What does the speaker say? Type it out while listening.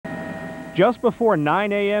Just before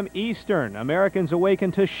 9 a.m. Eastern, Americans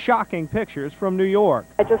awakened to shocking pictures from New York.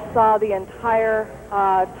 I just saw the entire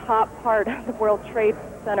top part of the World Trade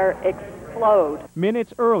Center explode.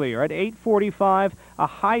 Minutes earlier, at 8:45, a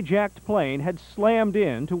hijacked plane had slammed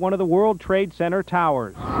into one of the World Trade Center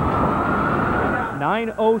towers.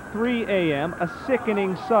 9:03 a.m., a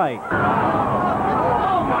sickening sight.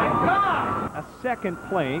 Oh my God! A second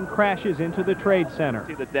plane crashes into the Trade Center.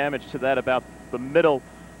 See the damage to that about the middle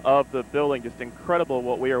of the building. Just incredible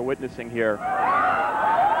what we are witnessing here.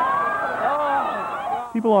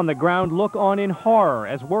 People on the ground look on in horror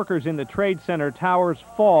as workers in the Trade Center towers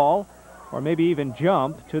fall, or maybe even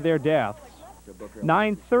jump, to their deaths.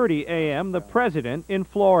 9:30 a.m., the president in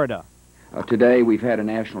Florida. Today we've had a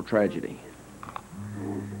national tragedy.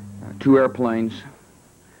 Two airplanes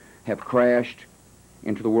have crashed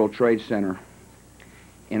into the World Trade Center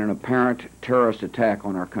in an apparent terrorist attack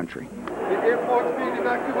on our country. The airport's being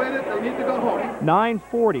evacuated. They need to go home.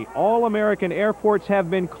 9:40, all American airports have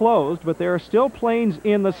been closed, but there are still planes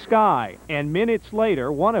in the sky. And minutes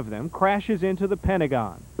later, one of them crashes into the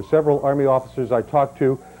Pentagon. Several Army officers I talked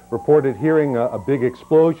to reported hearing a big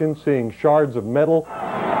explosion, seeing shards of metal.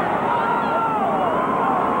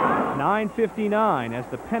 9:59, as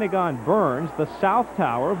the Pentagon burns, the South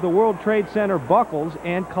Tower of the World Trade Center buckles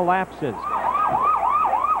and collapses.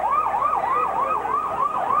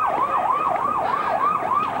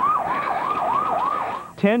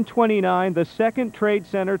 10:29, the second Trade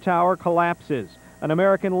Center tower collapses. An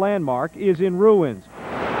American landmark is in ruins.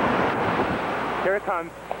 Here it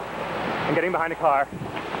comes. I'm getting behind a car.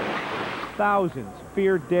 Thousands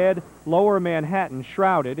feared dead, lower Manhattan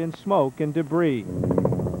shrouded in smoke and debris.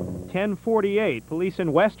 10:48, police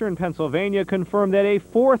in western Pennsylvania confirmed that a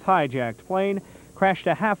fourth hijacked plane crashed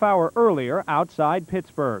a half-hour earlier outside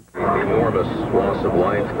Pittsburgh. Enormous loss of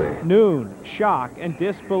life there. Noon, shock and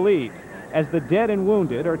disbelief. As the dead and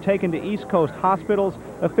wounded are taken to East Coast hospitals,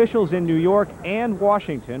 officials in New York and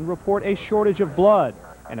Washington report a shortage of blood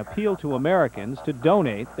and appeal to Americans to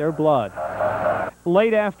donate their blood.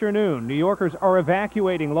 Late afternoon, New Yorkers are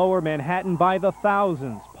evacuating lower Manhattan by the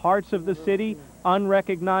thousands. Parts of the city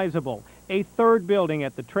unrecognizable. A third building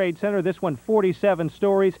at the Trade Center, this one 47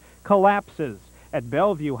 stories, collapses. At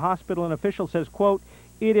Bellevue Hospital, an official says, quote,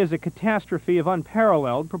 "It is a catastrophe of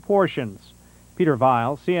unparalleled proportions." Peter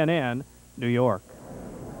Weil, CNN, New York.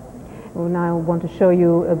 We now want to show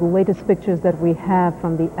you the latest pictures that we have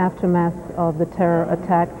from the aftermath of the terror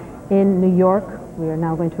attack in New York. We are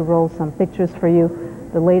now going to roll some pictures for you.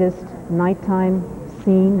 The latest nighttime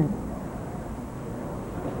scene.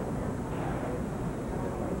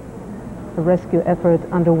 A rescue effort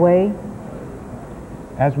underway.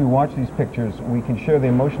 As we watch these pictures, we can share the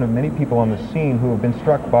emotion of many people on the scene who have been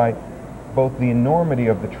struck by both the enormity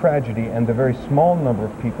of the tragedy and the very small number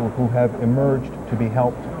of people who have emerged to be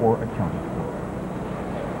helped or accounted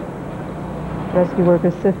for. Rescue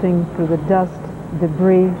workers sifting through the dust,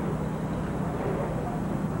 debris,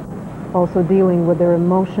 also dealing with their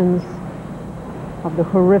emotions of the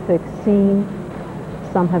horrific scene.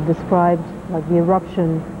 Some have described like the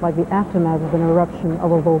eruption, like the aftermath of an eruption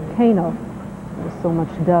of a volcano. There's so much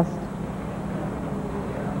dust.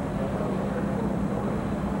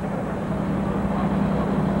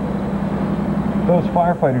 Those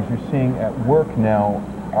firefighters you're seeing at work now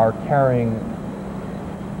are carrying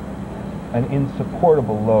an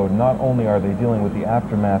insupportable load. Not only are they dealing with the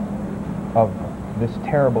aftermath of this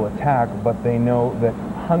terrible attack, but they know that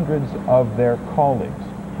hundreds of their colleagues,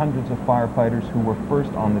 hundreds of firefighters who were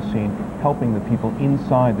first on the scene helping the people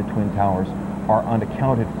inside the Twin Towers, are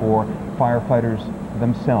unaccounted for. Firefighters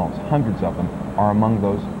themselves, hundreds of them, are among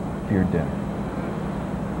those feared dead.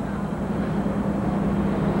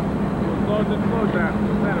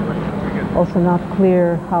 Also not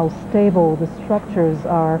clear how stable the structures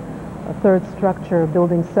are. A third structure,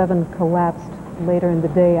 Building 7, collapsed later in the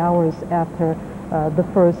day, hours after the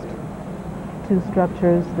first two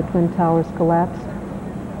structures, the Twin Towers, collapsed.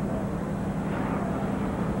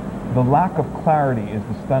 The lack of clarity is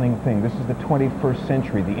the stunning thing. This is the 21st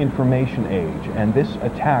century, the information age, and this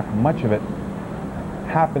attack, much of it,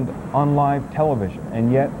 happened on live television,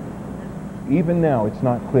 and yet even now it's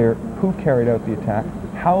not clear who carried out the attack,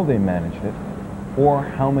 how they managed it, or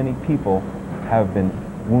how many people have been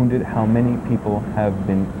wounded, how many people have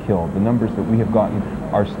been killed. The numbers that we have gotten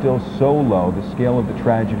are still so low, the scale of the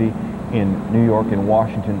tragedy in New York and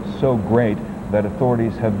Washington so great that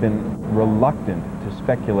authorities have been reluctant to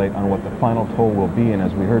speculate on what the final toll will be, and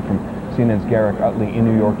as we heard from CNN's Garrick Utley in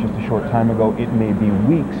New York just a short time ago, it may be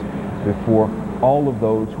weeks before all of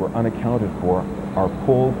those who are unaccounted for are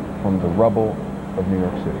pulled from the rubble of New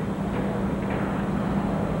York City.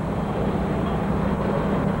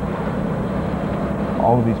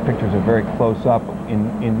 all of these pictures are very close up.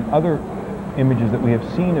 In other images that we have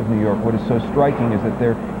seen of New York, what is so striking is that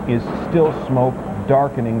there is still smoke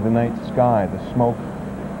darkening the night sky. The smoke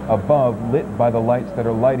above lit by the lights that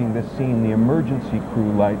are lighting this scene, the emergency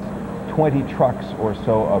crew lights, 20 trucks or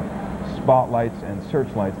so of spotlights and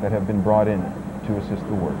searchlights that have been brought in to assist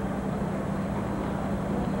the work.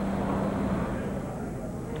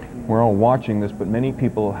 We're all watching this, but many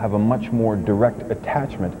people have a much more direct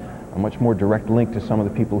attachment, a much more direct link to some of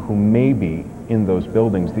the people who may be in those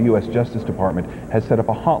buildings. The U.S. Justice Department has set up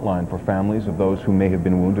a hotline for families of those who may have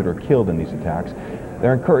been wounded or killed in these attacks.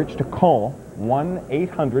 They're encouraged to call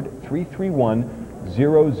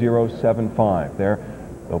 1-800-331-0075.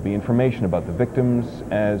 There'll be information about the victims,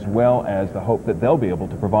 as well as the hope that they'll be able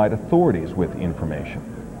to provide authorities with information.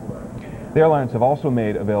 The airlines have also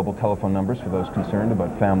made available telephone numbers for those concerned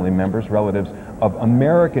about family members, relatives of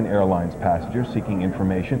American Airlines passengers seeking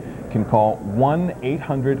information. Can call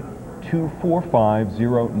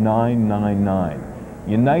 1-800-245-0999.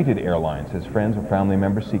 United Airlines has friends or family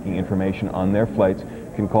members seeking information on their flights.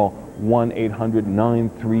 Can call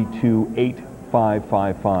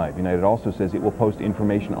 1-800-932-8555. United also says it will post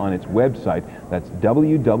information on its website. That's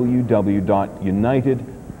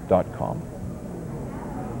www.united.com.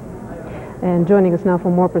 And joining us now for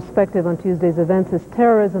more perspective on Tuesday's events is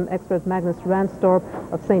terrorism expert Magnus Ranstorp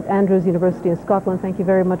of St. Andrews University in Scotland. Thank you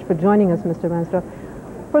very much for joining us, Mr. Ranstorp.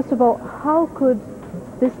 First of all, how could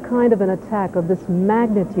this kind of an attack of this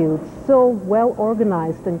magnitude, so well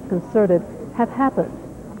organized and concerted, have happened?